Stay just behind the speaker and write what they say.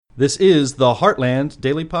This is the Heartland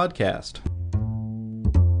Daily Podcast.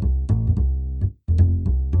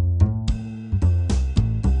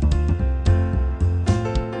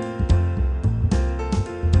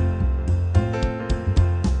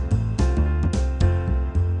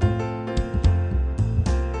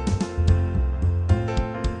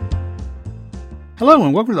 Hello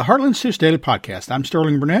and welcome to the Heartland SUSE Daily Podcast. I'm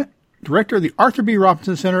Sterling Burnett, Director of the Arthur B.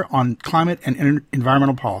 Robinson Center on Climate and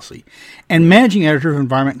Environmental Policy, and Managing Editor of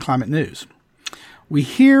Environment and Climate News. We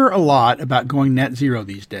hear a lot about going net zero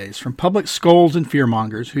these days from public scolds and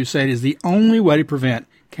fearmongers who say it is the only way to prevent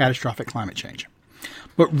catastrophic climate change.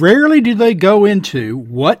 But rarely do they go into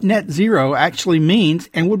what net zero actually means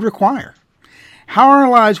and would require, how our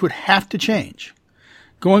lives would have to change.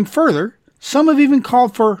 Going further, some have even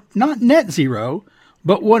called for not net zero,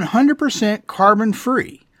 but 100%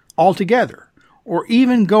 carbon-free altogether, or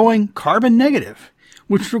even going carbon negative,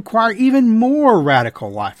 which require even more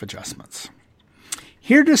radical life adjustments.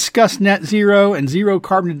 Here to discuss net zero and zero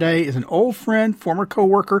carbon today is an old friend, former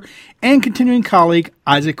co-worker, and continuing colleague,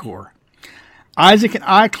 Isaac Orr. Isaac and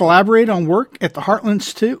I collaborated on work at the Heartland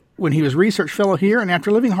Institute when he was research fellow here, and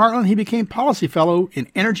after leaving Heartland, he became policy fellow in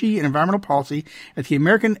energy and environmental policy at the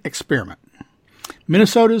American Experiment,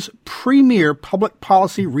 Minnesota's premier public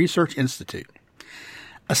policy research institute.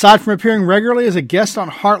 Aside from appearing regularly as a guest on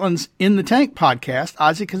Heartland's In the Tank podcast,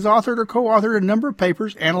 Isaac has authored or co-authored a number of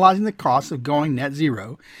papers analyzing the costs of going net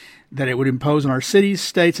zero that it would impose on our cities,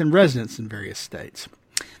 states, and residents in various states.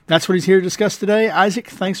 That's what he's here to discuss today. Isaac,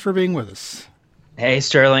 thanks for being with us. Hey,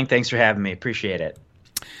 Sterling. Thanks for having me. Appreciate it.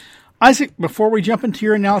 Isaac, before we jump into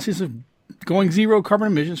your analysis of going zero carbon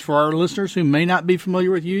emissions, for our listeners who may not be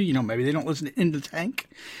familiar with you, maybe they don't listen to In the Tank,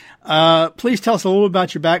 please tell us a little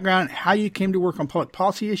about your background, how you came to work on public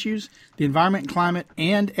policy issues, the environment and climate,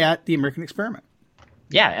 and at the American Experiment.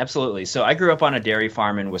 Yeah, absolutely. So I grew up on a dairy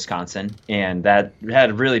farm in Wisconsin, and that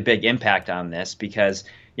had a really big impact on this because,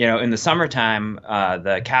 in the summertime,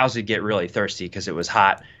 the cows would get really thirsty because it was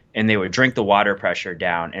hot, and they would drink the water pressure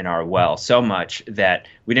down in our well so much that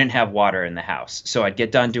we didn't have water in the house. So I'd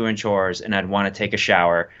get done doing chores, and I'd want to take a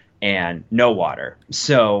shower, and no water.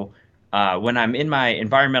 So when I'm in my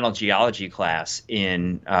environmental geology class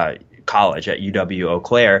in college at UW Eau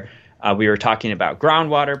Claire, we were talking about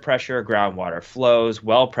groundwater pressure, groundwater flows,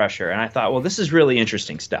 well pressure, and I thought, well, this is really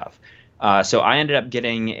interesting stuff. So I ended up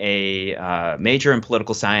getting a major in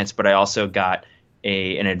political science, but I also got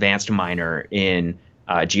an advanced minor in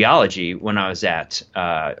geology when I was at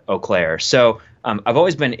Eau Claire. So I've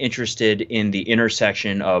always been interested in the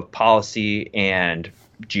intersection of policy and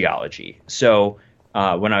geology. So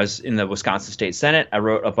when I was in the Wisconsin State Senate, I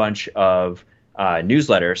wrote a bunch of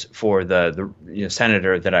newsletters for the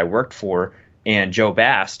senator that I worked for, and Joe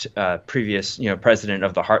Bast, previous president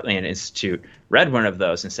of the Heartland Institute, read one of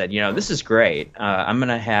those and said, this is great. I'm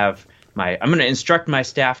going to instruct my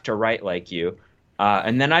staff to write like you.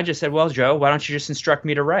 And then I just said, well, Joe, why don't you just instruct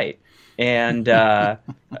me to write? And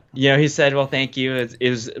he said, well, thank you. It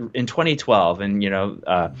was in 2012,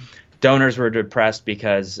 and donors were depressed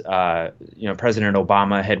because, President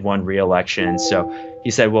Obama had won re-election. So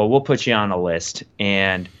he said, well, we'll put you on a list.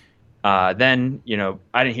 And then,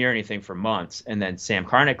 I didn't hear anything for months. And then Sam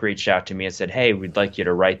Karnick reached out to me and said, hey, we'd like you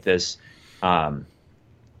to write this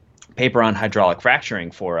paper on hydraulic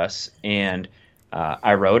fracturing for us. And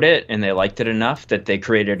I wrote it, and they liked it enough that they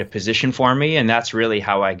created a position for me. And that's really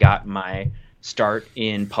how I got my start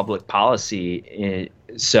in public policy.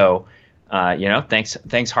 So thanks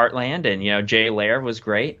Heartland, and Jay Lair was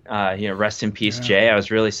great. Rest in peace, Jay. I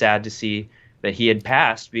was really sad to see that he had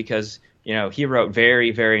passed because he wrote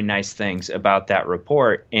very, very nice things about that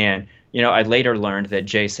report. And I later learned that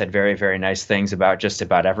Jay said very, very nice things about just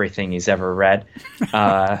about everything he's ever read.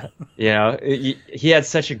 He had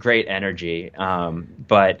such a great energy.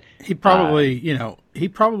 But he probably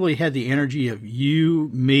had the energy of you,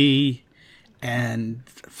 me, and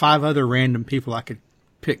 5 other random people I could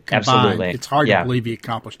pick combined. Absolutely. It's hard to believe he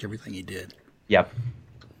accomplished everything he did. Yep.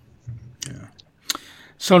 Yeah.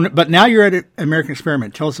 So, but now you're at American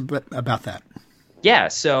Experiment. Tell us a bit about that. Yeah,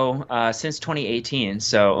 so since 2018,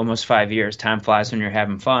 so almost 5 years, time flies when you're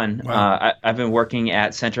having fun. Wow. I've been working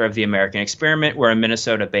at Center of the American Experiment. We're a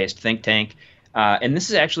Minnesota-based think tank, and this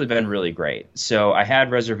has actually been really great. So I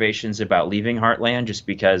had reservations about leaving Heartland just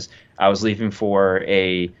because I was leaving for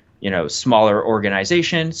a smaller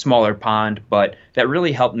organization, smaller pond, but that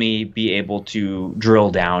really helped me be able to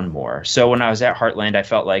drill down more. So when I was at Heartland, I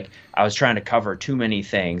felt like I was trying to cover too many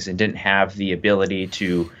things and didn't have the ability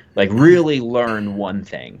to really learn one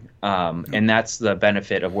thing. And that's the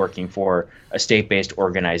benefit of working for a state-based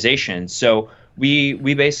organization. So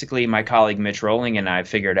we basically, my colleague Mitch Rolling and I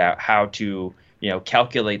figured out how to,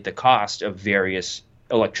 calculate the cost of various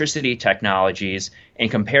electricity technologies and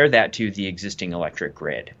compare that to the existing electric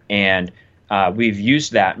grid. And we've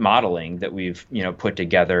used that modeling that we've put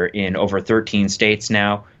together in over 13 states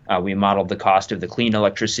now. We modeled the cost of the Clean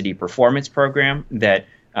Electricity Performance Program that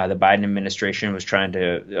the Biden administration was trying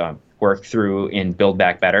to work through in Build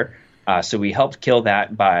Back Better. So we helped kill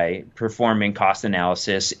that by performing cost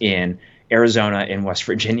analysis in Arizona and West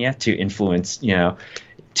Virginia to influence,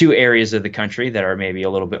 two areas of the country that are maybe a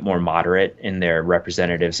little bit more moderate in their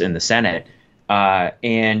representatives in the Senate.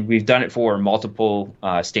 And we've done it for multiple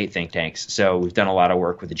state think tanks. So we've done a lot of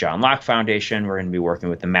work with the John Locke Foundation. We're going to be working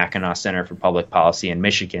with the Mackinac Center for Public Policy in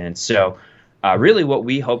Michigan. So really what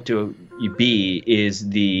we hope to be is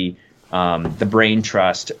the brain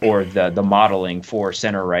trust or the modeling for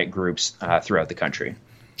center-right groups throughout the country.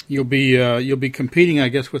 You'll be competing, I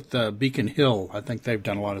guess, with Beacon Hill. I think they've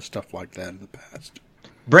done a lot of stuff like that in the past.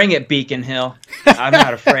 Bring it, Beacon Hill. I'm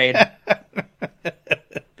not afraid.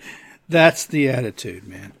 That's the attitude,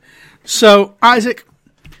 man. So, Isaac,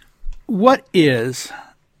 what is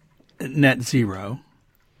net zero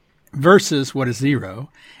versus what is zero?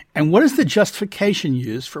 And what is the justification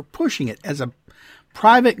used for pushing it as a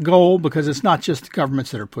private goal? Because it's not just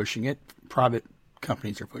governments that are pushing it, private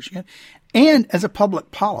companies are pushing it, and as a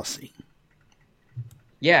public policy.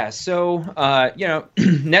 Yeah, so,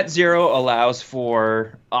 net zero allows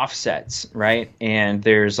for offsets, right? And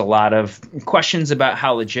there's a lot of questions about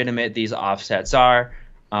how legitimate these offsets are.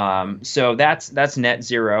 So that's net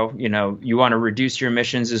zero. You want to reduce your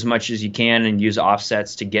emissions as much as you can and use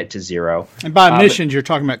offsets to get to zero. And by emissions, you're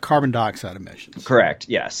talking about carbon dioxide emissions. Correct,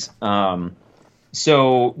 yes.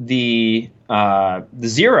 So the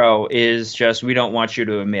zero is just we don't want you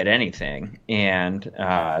to emit anything, and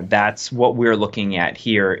that's what we're looking at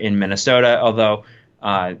here in Minnesota. Although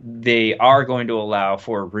they are going to allow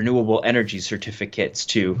for renewable energy certificates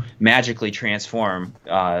to magically transform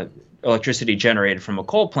electricity generated from a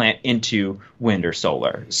coal plant into wind or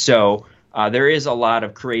solar. So there is a lot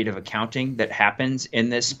of creative accounting that happens in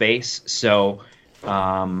this space. So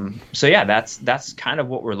yeah, that's kind of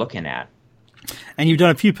what we're looking at. And you've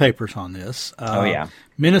done a few papers on this. Oh, yeah.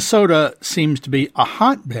 Minnesota seems to be a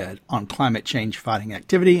hotbed on climate change fighting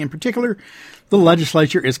activity. In particular, the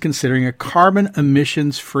legislature is considering a carbon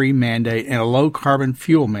emissions-free mandate and a low-carbon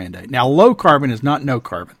fuel mandate. Now, low carbon is not no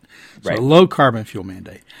carbon. So right. A low-carbon fuel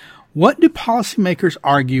mandate. What do policymakers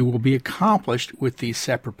argue will be accomplished with these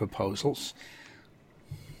separate proposals?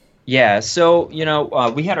 Yeah, so,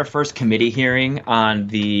 we had our first committee hearing on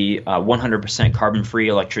the 100% carbon-free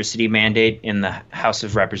electricity mandate in the House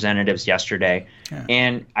of Representatives yesterday. Yeah.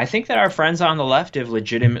 And I think that our friends on the left have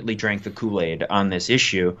legitimately drank the Kool-Aid on this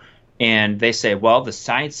issue. And they say, well, the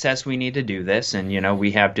science says we need to do this, and,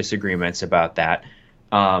 we have disagreements about that.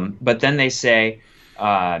 But then they say,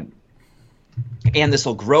 and this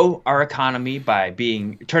will grow our economy by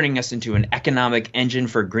turning us into an economic engine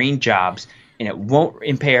for green jobs, and it won't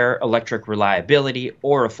impair electric reliability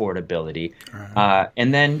or affordability.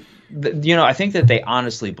 And then, I think that they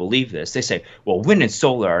honestly believe this. They say, well, wind and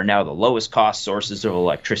solar are now the lowest cost sources of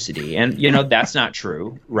electricity. And, that's not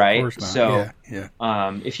true, right? Of course not.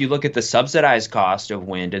 So if you look at the subsidized cost of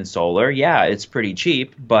wind and solar, yeah, it's pretty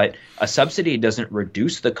cheap. But a subsidy doesn't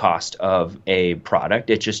reduce the cost of a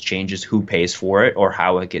product. It just changes who pays for it or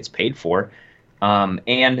how it gets paid for. Even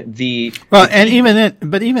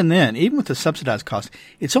with the subsidized cost,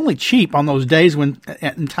 it's only cheap on those days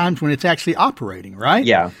in times when it's actually operating, right?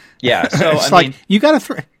 Yeah. So it's you got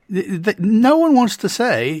to no one wants to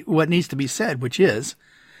say what needs to be said, which is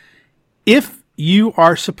if you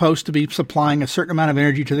are supposed to be supplying a certain amount of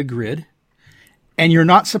energy to the grid and you're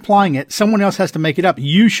not supplying it, someone else has to make it up.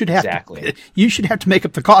 You should have to make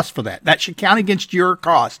up the cost for that. That should count against your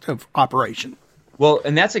cost of operation. Well,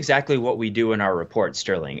 and that's exactly what we do in our report,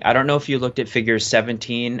 Sterling. I don't know if you looked at figures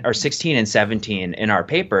 16 and 17 in our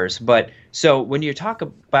papers, but so when you talk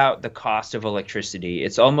about the cost of electricity,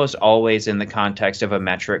 it's almost always in the context of a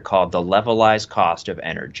metric called the levelized cost of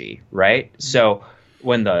energy, right? So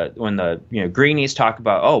when the greenies talk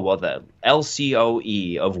about, the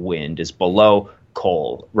LCOE of wind is below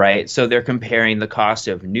coal, right? So they're comparing the cost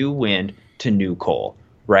of new wind to new coal.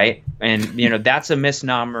 Right. And, that's a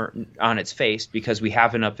misnomer on its face because we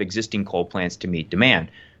have enough existing coal plants to meet demand.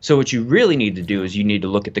 So what you really need to do is you need to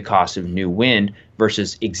look at the cost of new wind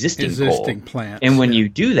versus existing coal. Plants. And when you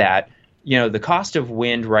do that, the cost of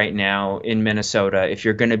wind right now in Minnesota, if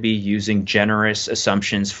you're going to be using generous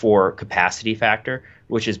assumptions for capacity factor,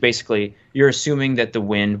 which is basically you're assuming that the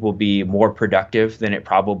wind will be more productive than it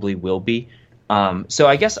probably will be. So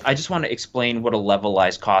I guess I just want to explain what a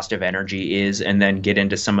levelized cost of energy is and then get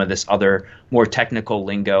into some of this other more technical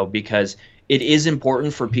lingo, because it is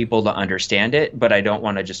important for people to understand it, but I don't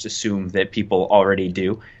want to just assume that people already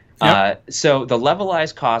do. Yep. So the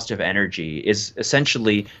levelized cost of energy is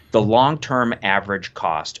essentially the long-term average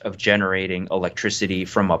cost of generating electricity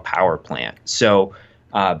from a power plant. So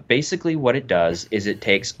basically what it does is it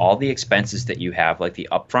takes all the expenses that you have, like the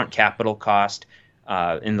upfront capital cost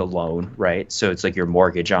in the loan, right? So it's like your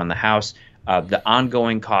mortgage on the house, the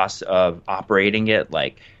ongoing costs of operating it,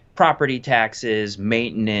 like property taxes,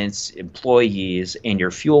 maintenance, employees, and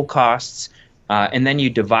your fuel costs. And then you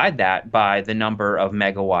divide that by the number of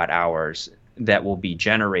megawatt hours that will be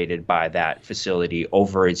generated by that facility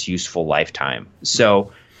over its useful lifetime.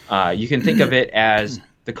 So you can think of it as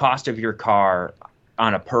the cost of your car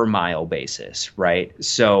on a per mile basis, right?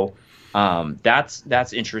 So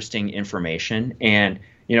that's interesting information. And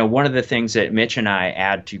one of the things that Mitch and I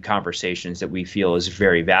add to conversations that we feel is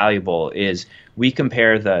very valuable is we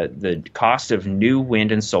compare the cost of new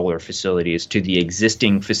wind and solar facilities to the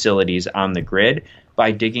existing facilities on the grid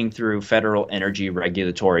by digging through Federal Energy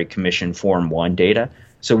Regulatory Commission Form 1 data.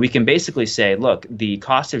 So we can basically say, look, the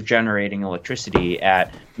cost of generating electricity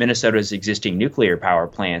at Minnesota's existing nuclear power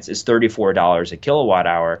plants is $34 a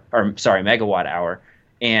megawatt hour,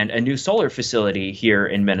 and a new solar facility here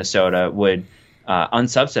in Minnesota would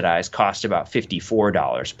unsubsidized cost about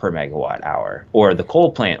 $54 per megawatt hour, or the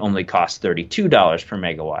coal plant only costs $32 per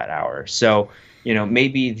megawatt hour. So,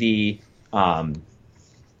 maybe the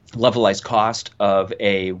levelized cost of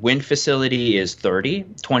a wind facility is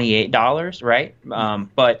 $28, right?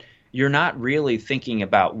 But you're not really thinking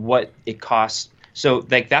about what it costs. So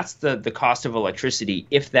that's the cost of electricity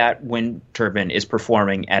if that wind turbine is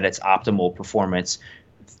performing at its optimal performance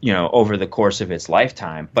over the course of its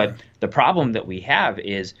lifetime. But the problem that we have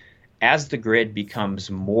is as the grid becomes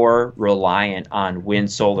more reliant on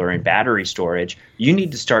wind, solar, and battery storage, you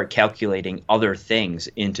need to start calculating other things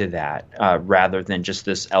into that rather than just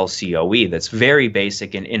this LCOE that's very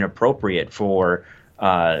basic and inappropriate for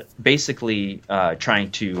basically trying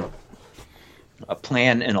to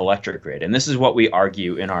plan an electric grid. And this is what we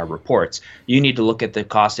argue in our reports. You need to look at the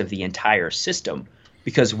cost of the entire system,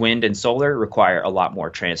 because wind and solar require a lot more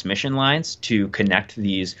transmission lines to connect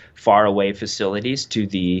these faraway facilities to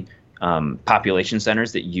the population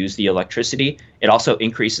centers that use the electricity. It also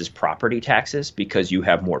increases property taxes because you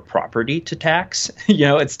have more property to tax.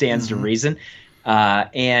 It stands to reason.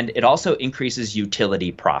 And it also increases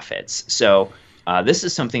utility profits. So this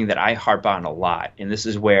is something that I harp on a lot. And this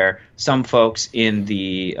is where some folks in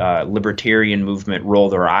the libertarian movement roll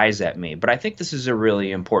their eyes at me. But I think this is a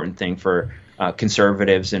really important thing for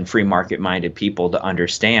conservatives and free market-minded people to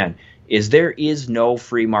understand, is there is no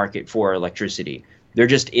free market for electricity. There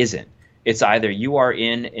just isn't. It's either you are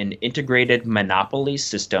in an integrated monopoly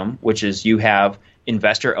system, which is you have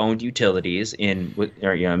investor-owned utilities in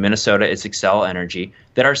Minnesota, it's Xcel Energy,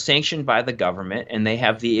 that are sanctioned by the government, and they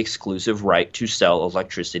have the exclusive right to sell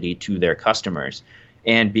electricity to their customers.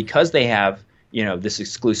 And because they have this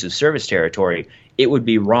exclusive service territory, it would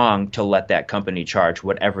be wrong to let that company charge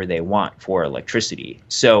whatever they want for electricity.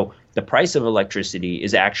 So the price of electricity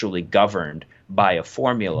is actually governed by a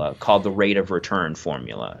formula called the rate of return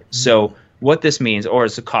formula. So what this means, or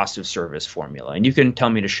it's a cost of service formula, and you can tell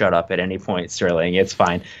me to shut up at any point, Sterling, it's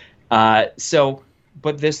fine. But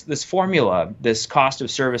this formula, this cost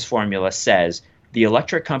of service formula, says the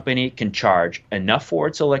electric company can charge enough for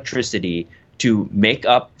its electricity to make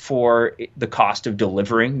up for the cost of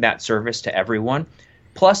delivering that service to everyone.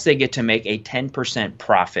 Plus, they get to make a 10%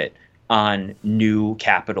 profit on new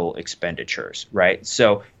capital expenditures, right?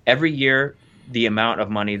 So every year, the amount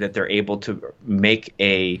of money that they're able to make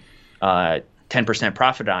a 10%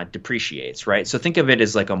 profit on depreciates, right? So think of it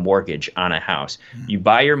as like a mortgage on a house. You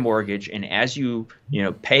buy your mortgage, and as you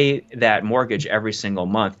pay that mortgage every single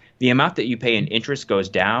month, the amount that you pay in interest goes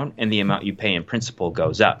down and the amount you pay in principal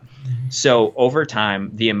goes up. So over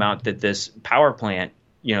time, the amount that this power plant,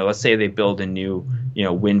 let's say they build a new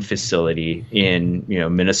wind facility in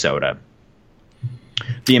Minnesota,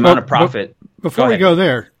 the amount of profit. Before we go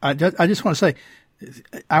there, I just want to say,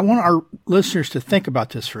 I want our listeners to think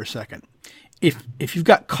about this for a second. If you've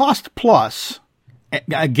got cost plus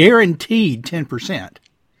a guaranteed 10%,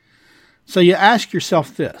 so you ask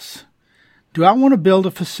yourself this: do I want to build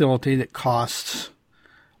a facility that costs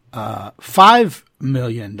 $5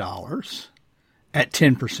 million at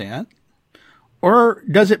 10%, or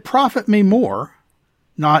does it profit me more,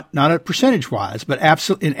 not a percentage wise, but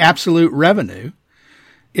in absolute revenue,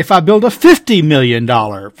 if I build a $50 million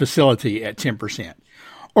facility at 10%?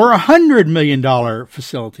 or $100 million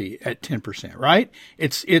facility at 10%, right?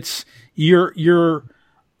 You're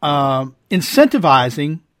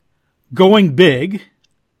incentivizing going big.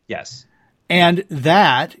 Yes. And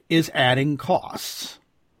that is adding costs.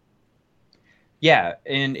 Yeah,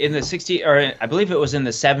 in the 60s, or I believe it was in the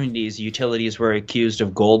 70s, utilities were accused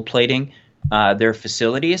of gold plating their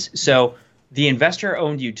facilities. So the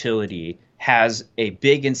investor-owned utility has a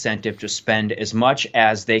big incentive to spend as much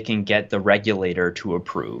as they can get the regulator to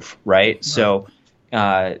approve, right? So,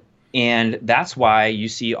 and that's why you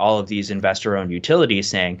see all of these investor-owned utilities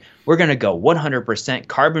saying, we're going to go 100%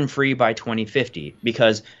 carbon-free by 2050,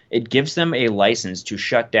 because it gives them a license to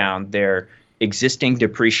shut down their existing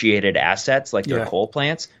depreciated assets like their coal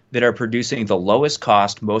plants that are producing the lowest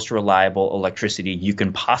cost, most reliable electricity you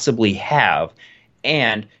can possibly have.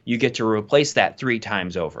 And you get to replace that 3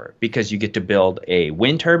 times over, because you get to build a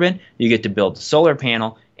wind turbine, you get to build a solar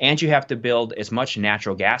panel, and you have to build as much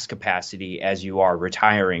natural gas capacity as you are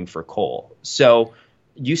retiring for coal. So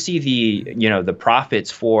you see the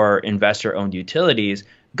profits for investor-owned utilities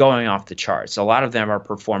going off the charts. A lot of them are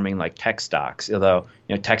performing like tech stocks, although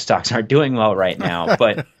tech stocks aren't doing well right now.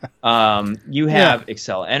 But you have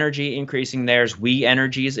Xcel Energy increasing theirs, We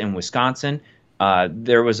Energies in Wisconsin.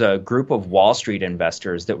 There was a group of Wall Street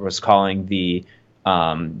investors that was calling the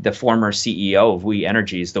former CEO of We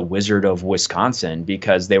Energies the Wizard of Wisconsin,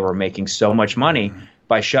 because they were making so much money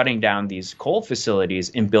by shutting down these coal facilities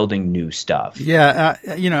and building new stuff. Yeah,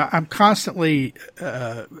 I'm constantly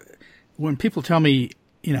when people tell me,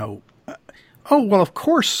 oh well, of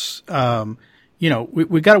course,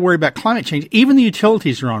 we got to worry about climate change. Even the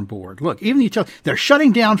utilities are on board. Look, even the utilities, they're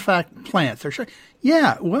shutting down plants.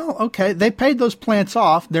 Yeah, well, okay, they paid those plants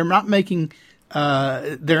off. They're not making.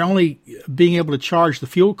 They're only being able to charge the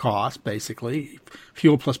fuel cost, basically,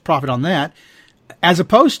 fuel plus profit on that, as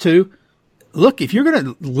opposed to, look, if you're going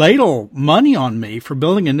to ladle money on me for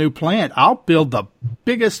building a new plant, I'll build the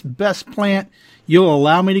biggest, best plant you'll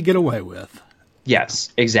allow me to get away with.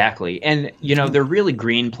 Yes, exactly. And, they're really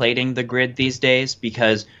green plating the grid these days,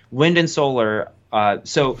 because wind and solar,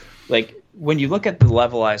 when you look at the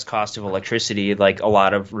levelized cost of electricity, like a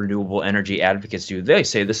lot of renewable energy advocates do, they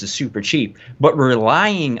say this is super cheap. But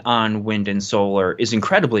relying on wind and solar is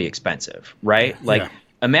incredibly expensive, right?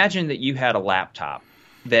 Imagine that you had a laptop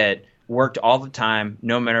that worked all the time,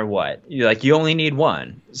 no matter what. You only need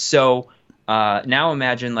one. So now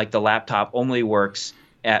imagine the laptop only works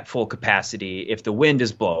at full capacity if the wind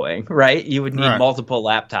is blowing, right? You would need multiple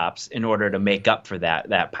laptops in order to make up for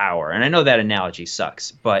that power. And I know that analogy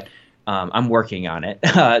sucks, but I'm working on it.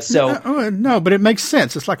 No, but it makes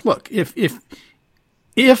sense. It's like, look, if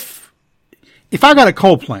I got a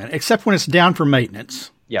coal plant, except when it's down for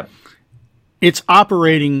maintenance, yep, it's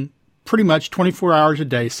operating pretty much 24 hours a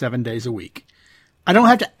day, 7 days a week. I don't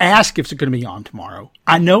have to ask if it's going to be on tomorrow.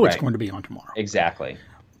 I know it's going to be on tomorrow. Exactly.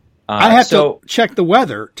 I have to check the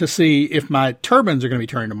weather to see if my turbines are going to be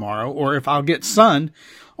turning tomorrow, or if I'll get sun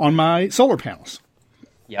on my solar panels.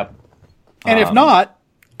 Yep. And if not,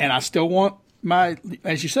 and I still want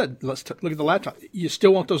as you said, let's look at the laptop. You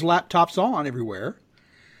still want those laptops on everywhere.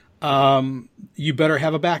 You better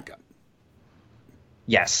have a backup.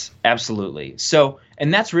 Yes, absolutely. So,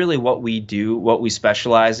 and that's really what we do, what we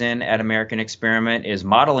specialize in at American Experiment, is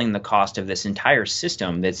modeling the cost of this entire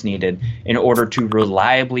system that's needed in order to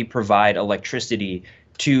reliably provide electricity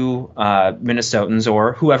to Minnesotans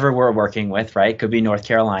or whoever we're working with, right? Could be North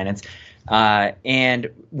Carolinians. And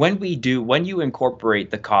when you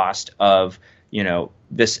incorporate the cost of,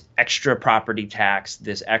 this extra property tax,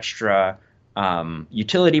 this extra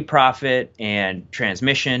utility profit and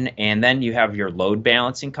transmission, and then you have your load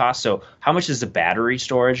balancing costs. So how much is the battery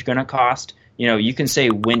storage going to cost? You can say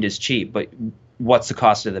wind is cheap, but what's the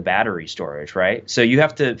cost of the battery storage, right? So you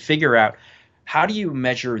have to figure out, how do you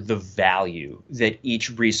measure the value that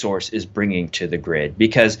each resource is bringing to the grid?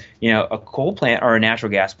 Because, a coal plant or a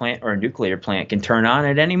natural gas plant or a nuclear plant can turn on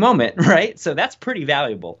at any moment, right? So that's pretty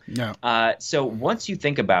valuable. Yeah. So once you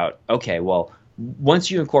think about, okay, well, once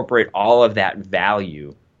you incorporate all of that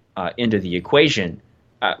value into the equation,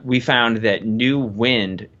 we found that new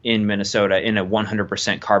wind in Minnesota, in a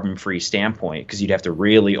 100% carbon-free standpoint, because you'd have to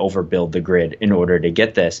really overbuild the grid in order to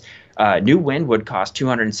get this, new wind would cost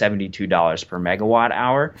 $272 per megawatt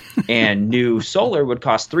hour, and new solar would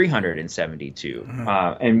cost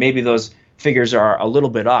 $372. And maybe those figures are a little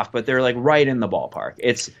bit off, but they're right in the ballpark.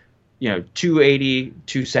 It's $280,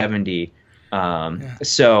 $270.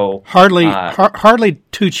 So hardly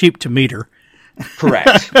too cheap to meter.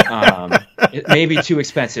 Correct. It may be too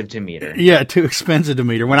expensive to meter. Yeah, too expensive to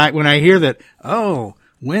meter. When I hear that,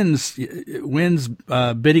 wind's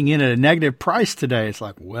bidding in at a negative price today. It's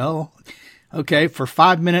like, well, okay, for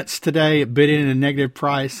 5 minutes today, it bid in at a negative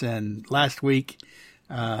price, and last week,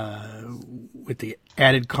 with the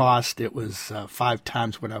added cost, it was 5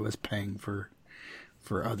 times what I was paying for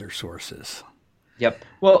other sources. Yep.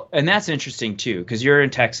 Well, and that's interesting too, because you're in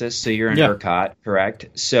Texas, so you're in ERCOT, correct?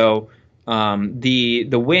 So the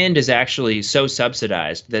wind is actually so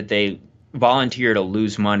subsidized that they volunteer to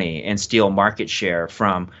lose money and steal market share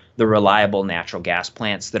from the reliable natural gas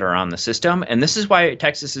plants that are on the system. And this is why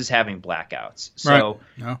Texas is having blackouts. So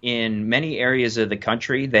in many areas of the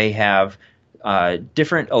country, they have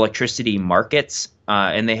different electricity markets,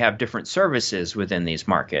 and they have different services within these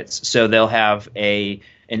markets. So they'll have an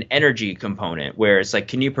energy component where it's like,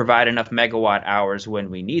 can you provide enough megawatt hours when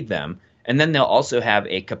we need them? And then they'll also have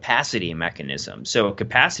a capacity mechanism. So a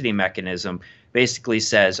capacity mechanism basically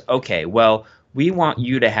says, okay, well, we want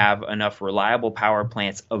you to have enough reliable power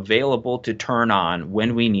plants available to turn on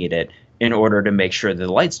when we need it in order to make sure the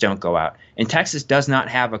lights don't go out. And Texas does not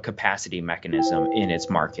have a capacity mechanism in its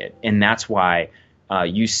market. And that's why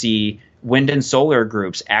you see wind and solar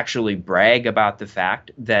groups actually brag about the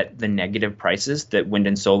fact that the negative prices that wind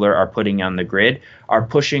and solar are putting on the grid are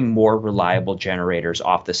pushing more reliable generators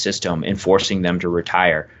off the system and forcing them to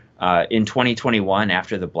retire. In 2021,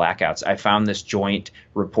 after the blackouts, I found this joint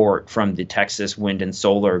report from the Texas wind and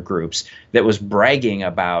solar groups that was bragging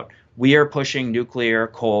about, we are pushing nuclear,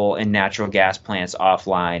 coal, and natural gas plants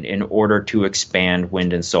offline in order to expand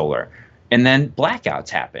wind and solar. And then blackouts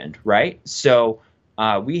happened, right? So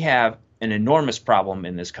we have an enormous problem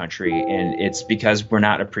in this country, and it's because we're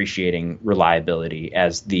not appreciating reliability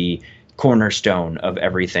as the cornerstone of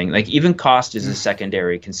everything. Like, even cost is a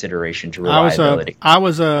secondary consideration to reliability.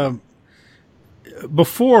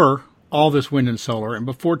 Before all this wind and solar, and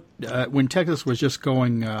before when Texas was just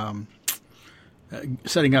going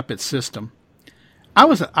setting up its system, I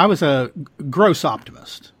was a gross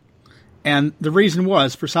optimist, and the reason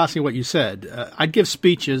was precisely what you said. I'd give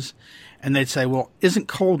speeches, and they'd say, "Well, isn't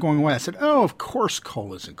coal going away?" I said, "Oh, of course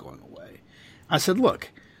coal isn't going away." I said,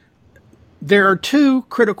 "Look, there are 2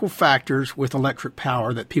 critical factors with electric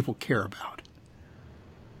power that people care about: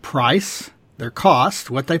 price, their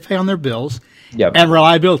cost, what they pay on their bills, and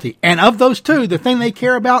reliability. And of those 2, the thing they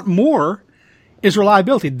care about more is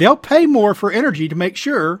reliability. They'll pay more for energy to make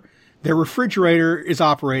sure their refrigerator is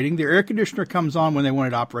operating, their air conditioner comes on when they want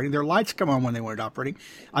it operating, their lights come on when they want it operating.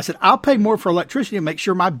 I said, I'll pay more for electricity to make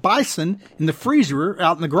sure my bison in the freezer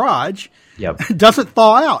out in the garage doesn't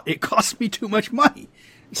thaw out. It costs me too much money."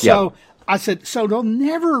 So I said, so they'll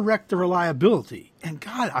never wreck the reliability. And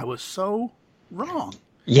God, I was so wrong.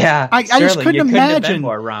 Yeah, I just couldn't imagine. Have been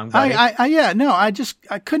more wrong, buddy.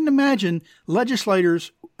 I couldn't imagine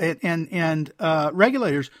legislators and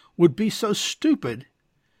regulators would be so stupid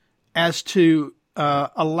as to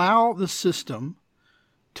allow the system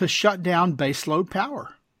to shut down baseload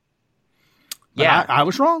power. But I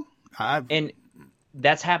was wrong. And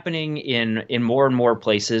that's happening in more and more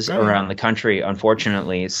places around the country,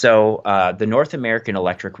 unfortunately. So the North American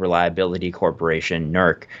Electric Reliability Corporation,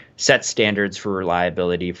 NERC, sets standards for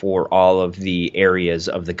reliability for all of the areas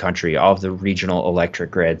of the country, all of the regional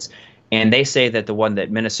electric grids. And they say that the one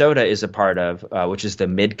that Minnesota is a part of, which is the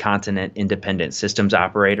Mid-Continent Independent Systems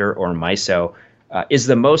Operator, or MISO, is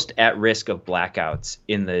the most at risk of blackouts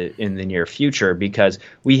in the near future, because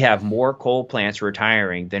we have more coal plants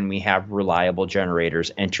retiring than we have reliable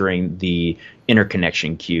generators entering the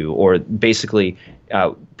interconnection queue. Or basically,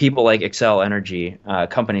 people like Xcel Energy,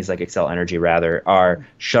 companies like Xcel Energy rather, are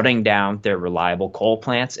shutting down their reliable coal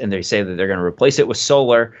plants, and they say that they're going to replace it with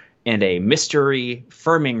solar and a mystery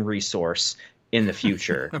firming resource in the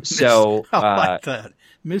future. So I like that.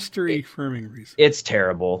 Mystery firming resource. It's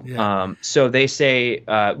terrible. Yeah. So they say,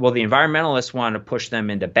 well, the environmentalists want to push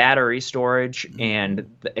them into battery storage, and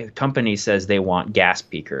the company says they want gas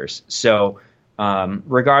peakers. So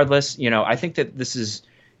regardless, I think that this is,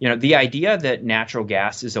 the idea that natural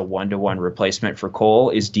gas is a 1-to-1 replacement for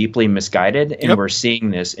coal is deeply misguided, and we're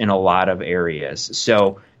seeing this in a lot of areas.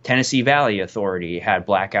 So Tennessee Valley Authority had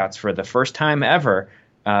blackouts for the first time ever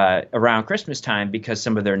around Christmas time because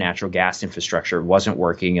some of their natural gas infrastructure wasn't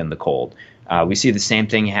working in the cold. We see the same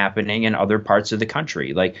thing happening in other parts of the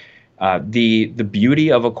country. Like the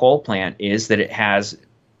beauty of a coal plant is that it has a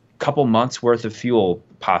couple months worth of fuel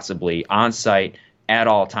possibly on site at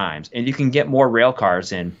all times, and you can get more rail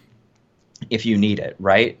cars in if you need it,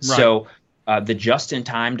 right? So the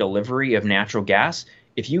just-in-time delivery of natural gas,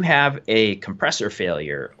 if you have a compressor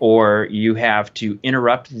failure or you have to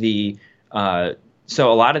interrupt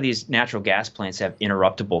so a lot of these natural gas plants have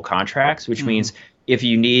interruptible contracts, which means if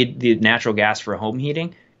you need the natural gas for home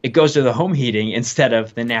heating, it goes to the home heating instead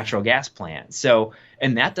of the natural gas plant. So,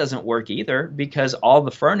 and that doesn't work either because all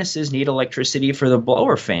the furnaces need electricity for the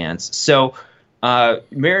blower fans. So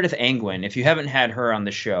Meredith Angwin, if you haven't had her on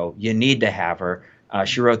the show, you need to have her.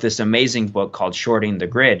 She wrote this amazing book called Shorting the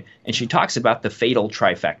Grid, and she talks about the fatal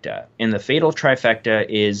trifecta. And the fatal trifecta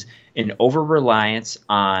is an over-reliance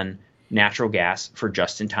on natural gas for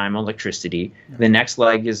just-in-time electricity. The next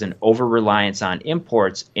leg is an over-reliance on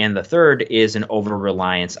imports, and the third is an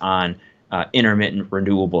over-reliance on intermittent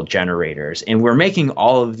renewable generators. And we're making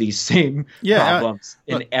all of these same problems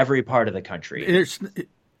in every part of the country.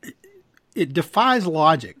 It defies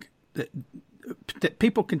logic that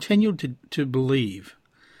people continue to believe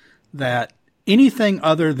that anything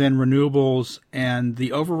other than renewables and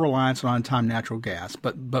the over-reliance on on-time natural gas,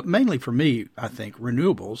 but mainly for me, I think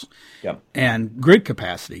renewables and grid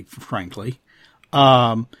capacity, frankly,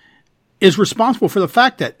 is responsible for the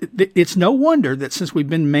fact that it's no wonder that since we've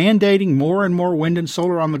been mandating more and more wind and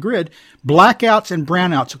solar on the grid, blackouts and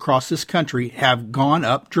brownouts across this country have gone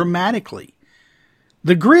up dramatically.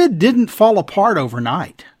 The grid didn't fall apart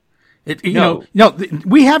overnight.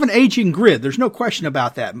 We have an aging grid. There's no question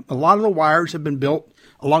about that. A lot of the wires have been built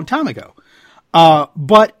a long time ago.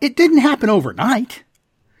 But it didn't happen overnight.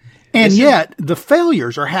 And yet the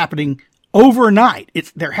failures are happening overnight.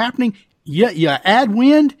 They're happening. You add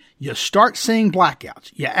wind, you start seeing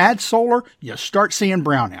blackouts. You add solar, you start seeing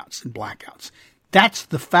brownouts and blackouts. That's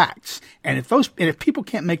the facts. And if people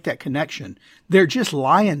can't make that connection, they're just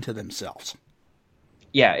lying to themselves.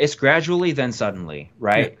 Yeah, it's gradually then suddenly,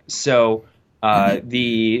 right? Yeah. So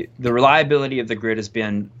the reliability of the grid has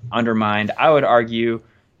been undermined. I would argue,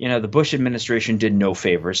 the Bush administration did no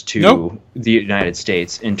favors to the United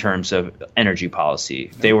States in terms of energy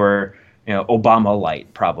policy. They were, Obama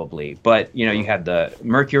light probably. But, you had the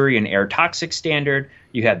mercury and air toxic standard.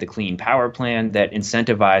 You had the Clean Power Plan that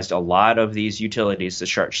incentivized a lot of these utilities to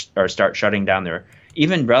start shutting down their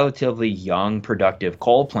even relatively young, productive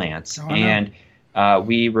coal plants.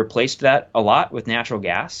 We replaced that a lot with natural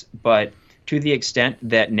gas, but to the extent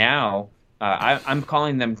that now I'm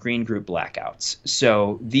calling them green group blackouts.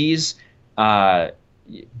 So these,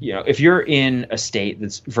 if you're in a state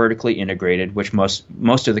that's vertically integrated, which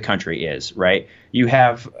most of the country is, right? You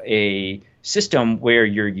have a system where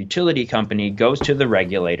your utility company goes to the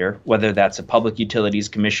regulator, whether that's a Public Utilities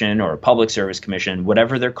Commission or a Public Service Commission,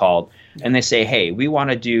 whatever they're called, and they say, hey, we want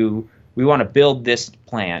to build this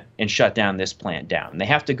plant and shut down this plant down. They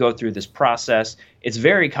have to go through this process. It's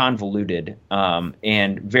very convoluted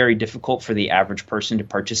and very difficult for the average person to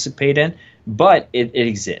participate in, but it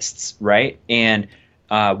exists, right? And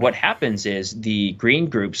what happens is the green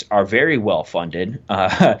groups are very well funded,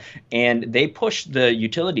 and they push the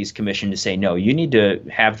Utilities Commission to say, no, you need to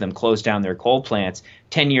have them close down their coal plants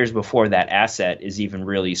 10 years before that asset is even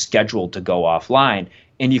really scheduled to go offline.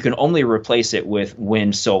 And you can only replace it with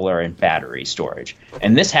wind, solar, and battery storage.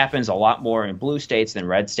 And this happens a lot more in blue states than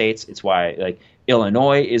red states. It's why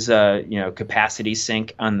Illinois is a capacity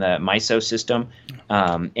sink on the MISO system,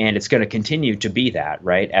 and it's going to continue to be that,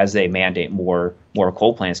 right, as they mandate more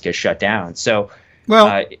coal plants get shut down. So,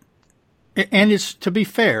 and it's, to be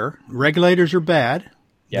fair, regulators are bad.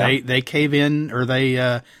 Yeah. They cave in or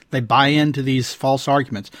they buy into these false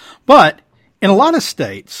arguments. But in a lot of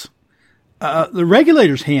states, the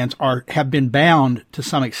regulators' hands have been bound to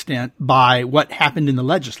some extent by what happened in the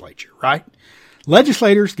legislature, right?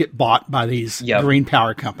 Legislators get bought by these green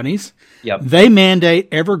power companies. Yep. They mandate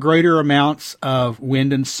ever greater amounts of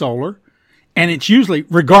wind and solar, and it's usually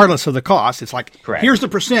regardless of the cost. It's like, correct, here's the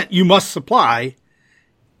percent you must supply,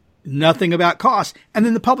 nothing about cost. And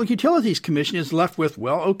then the Public Utilities Commission is left with,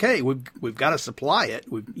 well, okay, we've got to supply it.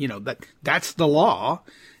 That's the law.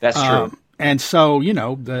 That's true. And so,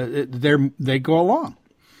 they go along.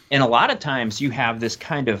 And a lot of times you have this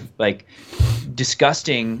kind of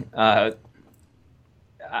disgusting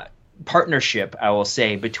partnership, I will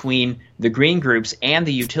say, between the green groups and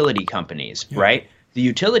the utility companies, right? The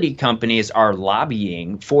utility companies are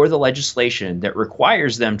lobbying for the legislation that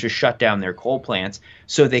requires them to shut down their coal plants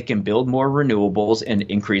so they can build more renewables and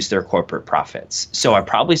increase their corporate profits. So I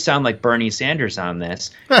probably sound like Bernie Sanders on this,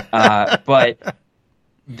 but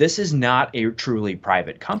this is not a truly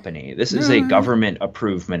private company. This is a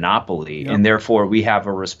government-approved monopoly, and therefore we have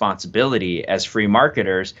a responsibility as free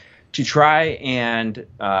marketers to try and,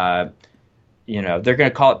 they're going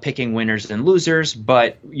to call it picking winners and losers,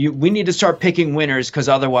 but we need to start picking winners because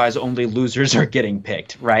otherwise only losers are getting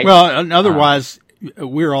picked, right? Well, and otherwise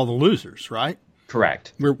we're all the losers, right?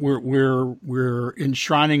 Correct. We're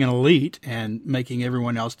enshrining an elite and making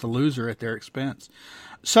everyone else the loser at their expense.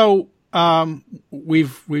 So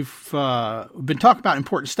we've been talking about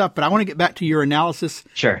important stuff, but I want to get back to your analysis.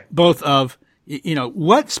 Sure. Both of,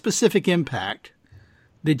 what specific impact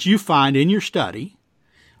did you find in your study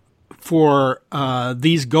for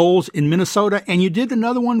these goals in Minnesota? And you did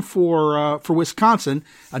another one for Wisconsin,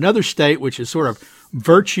 another state which is sort of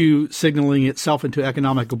virtue signaling itself into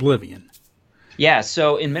economic oblivion. Yeah,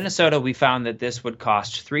 so in Minnesota, we found that this would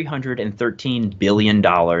cost $313 billion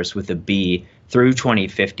with a B through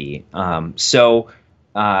 2050.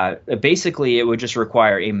 Basically, it would just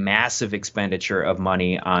require a massive expenditure of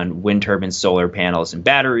money on wind turbines, solar panels, and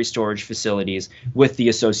battery storage facilities with the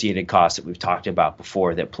associated costs that we've talked about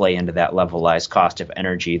before that play into that levelized cost of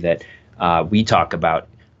energy that we talk about.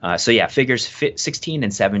 Figures 16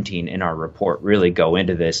 and 17 in our report really go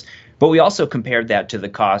into this. But we also compared that to the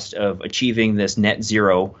cost of achieving this net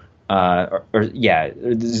zero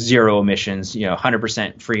zero emissions,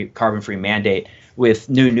 100% free carbon-free mandate with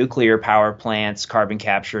new nuclear power plants, carbon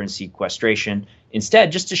capture and sequestration.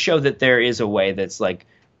 Instead, just to show that there is a way that's like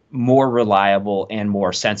more reliable and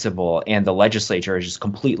more sensible, and the legislature has just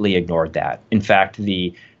completely ignored that. In fact,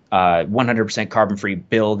 the 100% carbon-free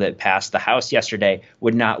bill that passed the House yesterday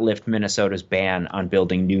would not lift Minnesota's ban on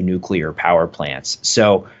building new nuclear power plants.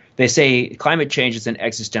 So they say climate change is an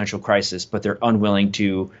existential crisis, but they're unwilling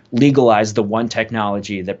to legalize the one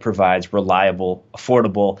technology that provides reliable,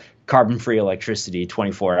 affordable, carbon-free electricity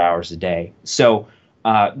 24 hours a day. So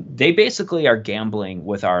they basically are gambling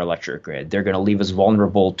with our electric grid. They're going to leave us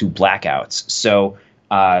vulnerable to blackouts. So,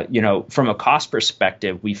 from a cost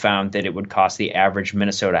perspective, we found that it would cost the average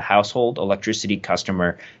Minnesota household electricity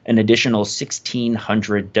customer an additional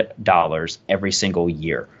 $1,600 every single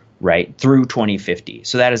year, right, through 2050.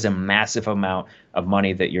 So that is a massive amount of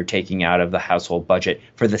money that you're taking out of the household budget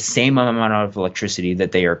for the same amount of electricity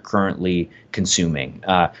that they are currently consuming.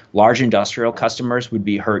 Large industrial customers would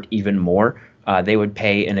be hurt even more. They would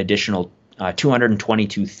pay an additional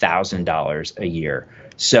 $222,000 a year.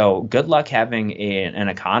 So good luck having an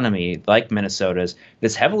economy like Minnesota's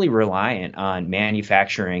that's heavily reliant on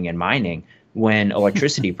manufacturing and mining when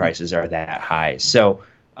electricity prices are that high. So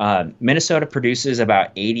Minnesota produces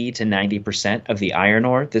about 80 to 90% of the iron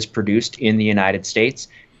ore that's produced in the United States.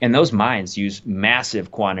 And those mines use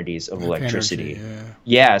massive quantities of electricity.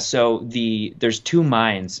 So there's two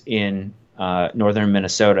mines in northern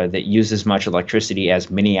Minnesota that use as much electricity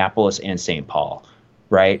as Minneapolis and St. Paul,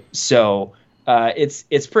 right? So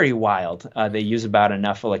it's pretty wild. They use about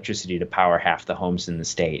enough electricity to power half the homes in the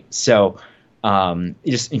state. So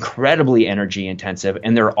just incredibly energy intensive,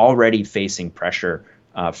 and they're already facing pressure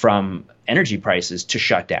from energy prices to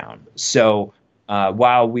shut down. So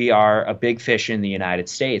while we are a big fish in the United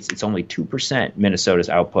States, it's only 2% Minnesota's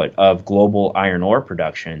output of global iron ore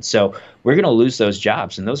production. So we're going to lose those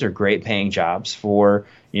jobs, and those are great paying jobs for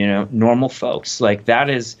normal folks. Like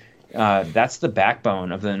that's the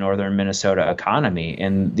backbone of the northern Minnesota economy,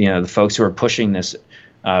 and the folks who are pushing this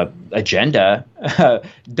agenda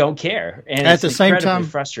don't care, and at the same time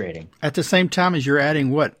frustrating. At the same time as you're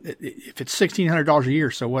adding if it's $1,600 a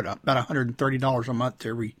year, so about $130 a month to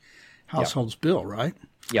every household's bill, right?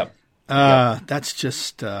 Yep. That's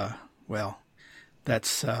just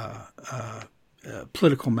that's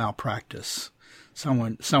political malpractice.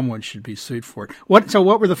 Someone should be sued for it.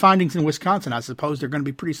 What were the findings in Wisconsin? I suppose they're going to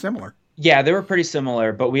be pretty similar. Yeah, they were pretty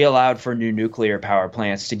similar, but we allowed for new nuclear power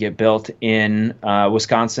plants to get built in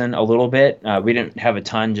Wisconsin a little bit. We didn't have a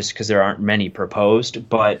ton just because there aren't many proposed,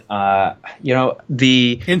 but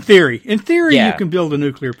in theory, you can build a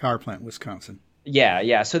nuclear power plant in Wisconsin.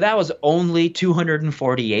 Yeah. So that was only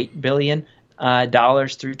 $248 billion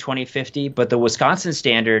through 2050, but the Wisconsin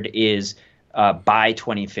standard is by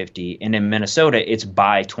 2050, and in Minnesota it's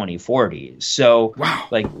by 2040. So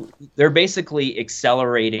they're basically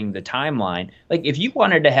accelerating the timeline. Like if you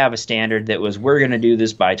wanted to have a standard that was we're going to do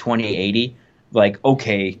this by 2080,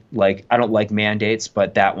 okay, I don't like mandates,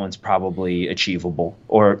 but that one's probably achievable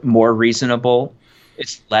or more reasonable.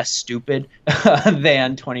 It's less stupid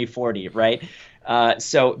than 2040, right?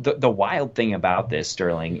 So the wild thing about this,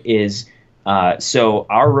 Sterling, is so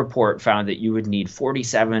our report found that you would need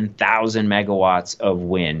 47,000 megawatts of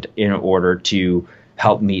wind in order to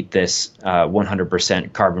help meet this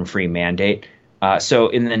 100% carbon-free mandate. So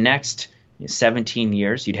in the next 17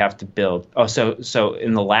 years, you'd have to build. So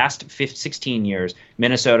in the last 16 years,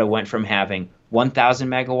 Minnesota went from having 1,000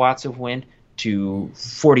 megawatts of wind to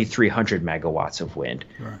 4,300 megawatts of wind.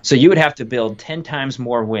 Right. So you would have to build 10 times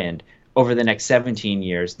more wind over the next 17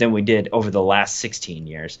 years than we did over the last 16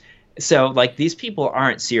 years. So these people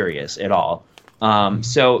aren't serious at all.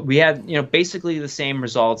 So we had basically the same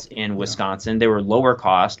results in Wisconsin. They were lower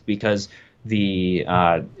cost because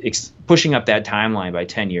pushing up that timeline by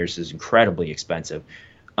 10 years is incredibly expensive.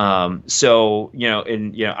 So,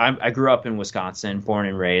 I grew up in Wisconsin, born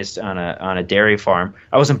and raised on a dairy farm.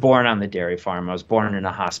 I wasn't born on the dairy farm. I was born in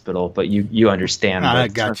a hospital, but you understand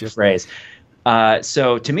the phrase.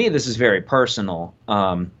 So to me, this is very personal.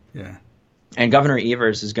 And Governor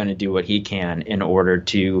Evers is going to do what he can in order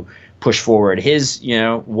to push forward his,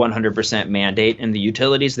 100% mandate, and the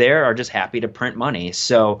utilities there are just happy to print money.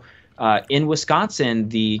 So in Wisconsin,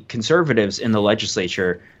 the conservatives in the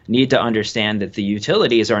legislature need to understand that the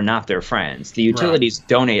utilities are not their friends. The utilities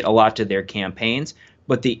donate a lot to their campaigns,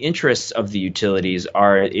 but the interests of the utilities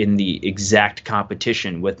are in the exact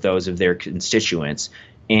competition with those of their constituents.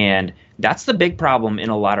 And that's the big problem in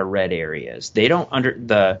a lot of red areas. They don't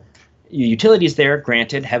the utilities there,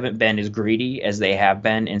 granted, haven't been as greedy as they have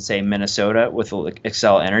been in, say, Minnesota with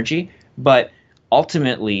Xcel Energy. But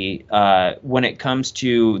ultimately, when it comes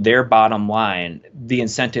to their bottom line, the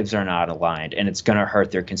incentives are not aligned, and it's going to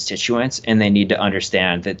hurt their constituents. And they need to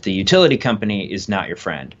understand that the utility company is not your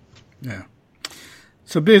friend. Yeah.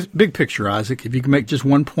 So big picture, Isaac, if you can make just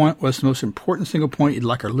one point, what's the most important single point you'd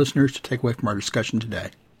like our listeners to take away from our discussion today?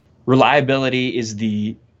 Reliability is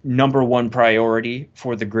the number one priority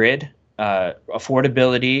for the grid.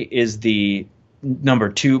 Affordability is the number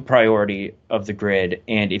two priority of the grid.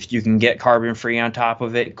 And if you can get carbon free on top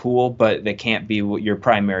of it, cool, but that can't be your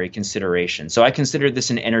primary consideration. So I consider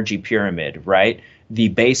this an energy pyramid, right? The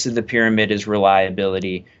base of the pyramid is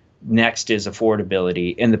reliability. Next is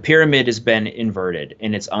affordability. And the pyramid has been inverted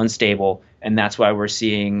and it's unstable. And that's why we're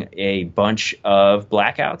seeing a bunch of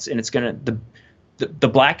blackouts. And it's going to, the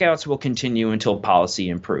blackouts will continue until policy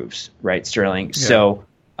improves, right, Sterling? Yeah. So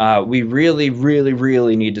we really, really,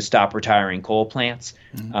 really need to stop retiring coal plants.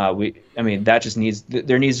 That just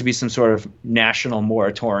there needs to be some sort of national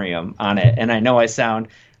moratorium on it. And I know I sound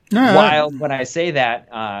wild when I say that.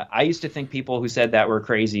 I used to think people who said that were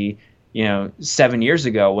crazy, 7 years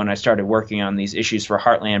ago when I started working on these issues for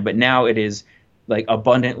Heartland. But now it is like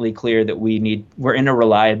abundantly clear that we're in a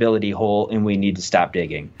reliability hole and we need to stop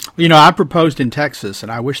digging. I proposed in Texas,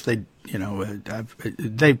 and I wish they've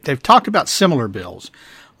talked about similar bills,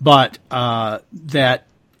 but that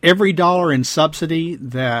every dollar in subsidy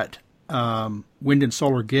that wind and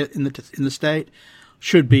solar get in the state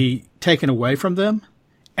should be taken away from them,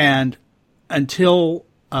 and until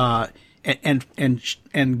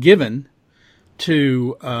and given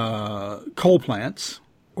to coal plants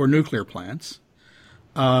or nuclear plants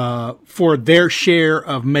for their share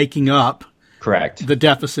of making up the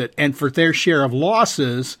deficit and for their share of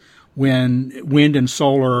losses when wind and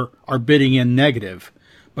solar are bidding in negative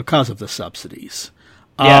because of the subsidies.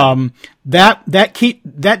 Yeah.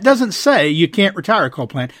 That doesn't say you can't retire a coal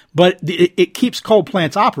plant, but it keeps coal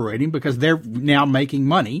plants operating because they're now making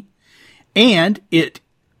money, and it,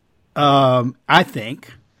 I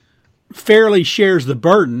think, fairly shares the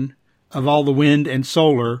burden of all the wind and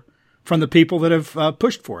solar from the people that have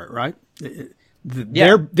pushed for it. Right?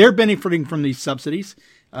 They're benefiting from these subsidies.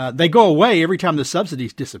 They go away every time the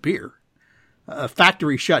subsidies disappear.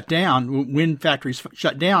 Factories shut down, wind factories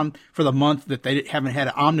shut down for the month that they haven't had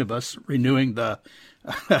an omnibus renewing the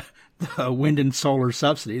wind and solar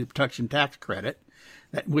subsidy, the production tax credit,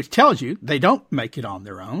 which tells you they don't make it on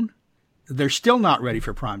their own. They're still not ready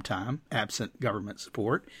for prime time, absent government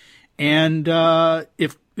support. And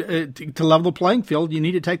if to level the playing field, you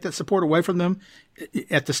need to take that support away from them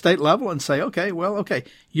at the state level and say, okay,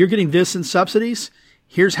 you're getting this in subsidies.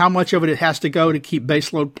 Here's how much of it has to go to keep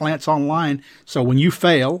baseload plants online. So when you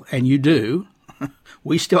fail, and you do,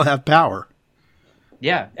 we still have power.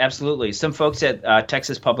 Yeah, absolutely. Some folks at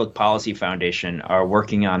Texas Public Policy Foundation are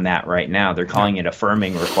working on that right now. They're calling it a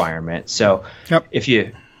firming requirement. So if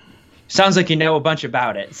you sounds like you know a bunch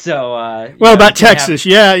about it. So about Texas,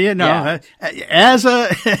 as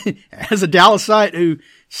a Dallasite who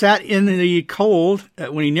sat in the cold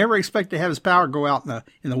when he never expected to have his power go out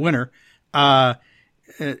in the winter.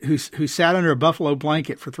 Who sat under a buffalo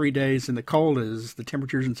blanket for 3 days in the cold as the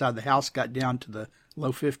temperatures inside the house got down to the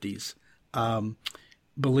low 50s.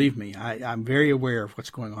 Believe me, I'm very aware of what's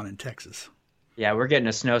going on in Texas. Yeah, we're getting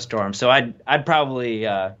a snowstorm, so I'd probably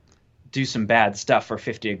do some bad stuff for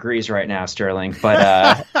 50 degrees right now, Sterling.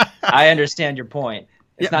 But I understand your point.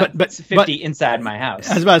 It's not 50 inside my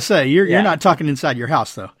house. I was about to say you're not talking inside your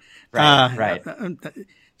house though. Right.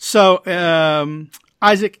 So.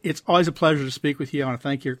 Isaac, it's always a pleasure to speak with you. I want to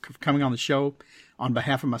thank you for coming on the show on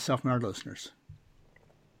behalf of myself and our listeners.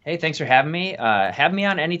 Hey, thanks for having me. Have me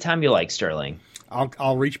on anytime you like, Sterling.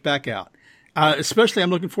 I'll reach back out. Especially, I'm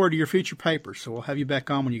looking forward to your future papers, so we'll have you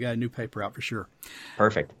back on when you got a new paper out for sure.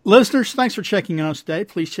 Perfect. Listeners, thanks for checking in on us today.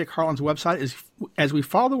 Please check Heartland's website as we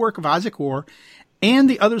follow the work of Isaac Orr and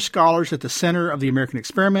the other scholars at the center of the American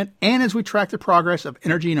experiment, and as we track the progress of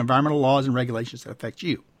energy and environmental laws and regulations that affect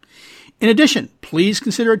you. In addition, please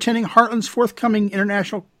consider attending Heartland's forthcoming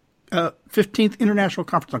 15th International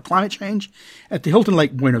Conference on Climate Change at the Hilton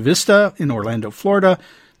Lake Buena Vista in Orlando, Florida,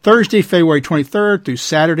 Thursday, February 23rd through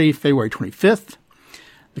Saturday, February 25th.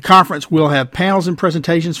 The conference will have panels and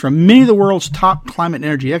presentations from many of the world's top climate and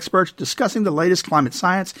energy experts discussing the latest climate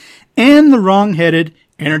science and the wrong-headed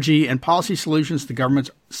energy and policy solutions the governments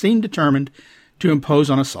seem determined to impose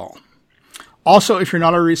on us all. Also, if you're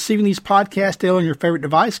not already receiving these podcasts daily on your favorite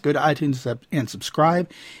device, go to iTunes and subscribe.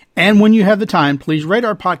 And when you have the time, please rate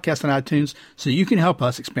our podcast on iTunes so you can help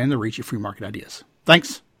us expand the reach of free market ideas.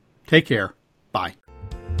 Thanks. Take care. Bye.